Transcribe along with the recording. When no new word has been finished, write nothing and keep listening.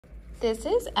This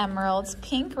is Emerald's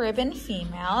pink ribbon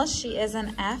female. She is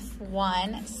an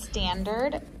F1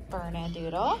 standard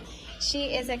Bernedoodle.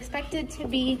 She is expected to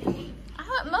be,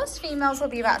 most females will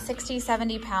be about 60,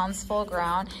 70 pounds full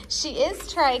grown. She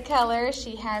is tricolor.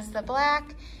 She has the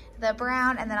black, the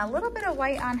brown, and then a little bit of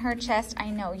white on her chest.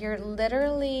 I know, you're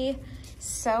literally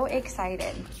so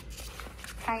excited.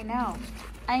 I know.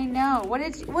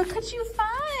 What could you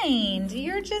find?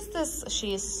 You're just this,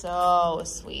 she's so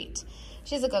sweet.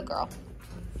 She's a good girl.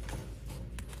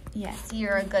 Yes,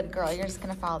 you're a good girl. You're just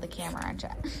gonna follow the camera, aren't you?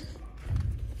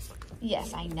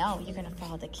 Yes, I know, you're gonna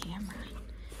follow the camera.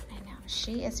 I know,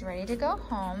 she is ready to go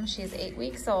home. She's 8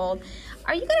 weeks old.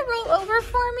 Are you gonna roll over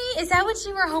for me? Is that what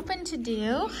you were hoping to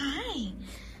do? Hi.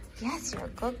 Yes, you're a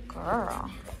good girl.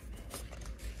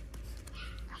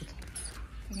 Okay,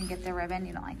 you can get the ribbon.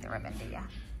 You don't like the ribbon, do you?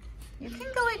 You can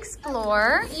go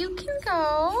explore. You can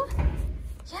go.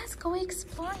 Yes, go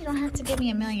explore. You don't have to give me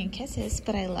a million kisses,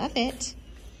 but I love it.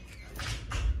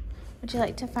 Would you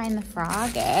like to find the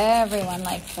frog? Everyone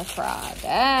likes the frog.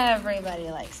 Everybody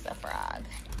likes the frog.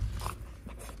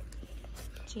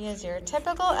 She is your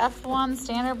typical F1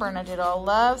 standard Bernedoodle.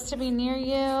 Loves to be near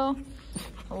you.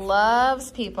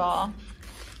 Loves people. I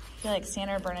feel like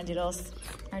standard Bernedoodles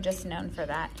are just known for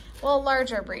that. Well,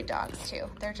 larger breed dogs too.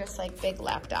 They're just like big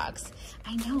lap dogs.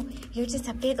 I know, you're just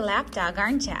a big lap dog,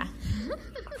 aren't ya?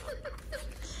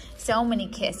 So many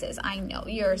kisses. I know,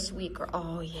 you're a sweet girl.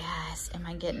 Oh yes, am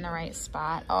I getting the right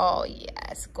spot? Oh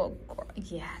yes, go girl,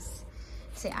 yes.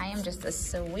 See, I am just the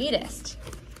sweetest.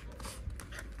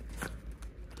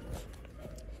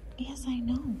 Yes, I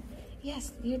know.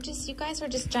 Yes, you guys are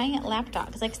just giant lap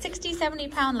dogs, like 60, 70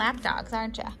 pound lap dogs,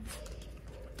 aren't ya?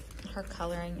 Her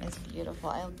coloring is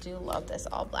beautiful. I do love this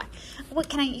all black.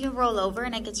 What, you roll over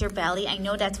and I get your belly? I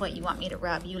know that's what you want me to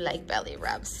rub. You like belly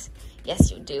rubs.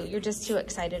 Yes, you do. You're just too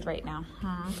excited right now,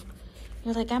 huh?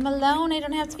 You're like, I'm alone. I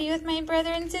don't have to be with my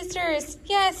brother and sisters.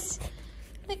 Yes.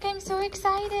 Like, I'm so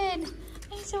excited.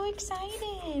 I'm so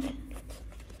excited.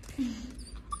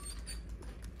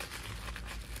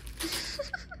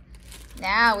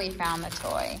 Now we found the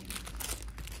toy.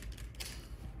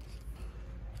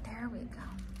 There we go.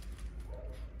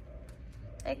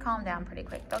 They calm down pretty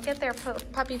quick. They'll get their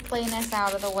puppy playness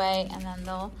out of the way and then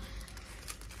they'll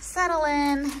settle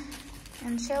in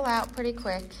and chill out pretty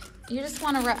quick. You just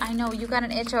want to, I know you got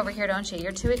an itch over here, don't you?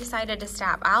 You're too excited to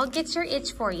stop. I'll get your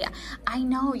itch for you. I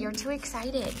know, you're too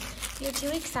excited. You're too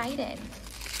excited.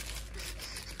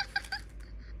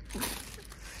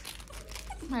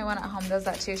 My one at home does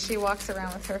that too. She walks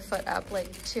around with her foot up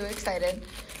like too excited.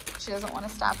 She doesn't want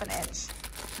to stop an itch.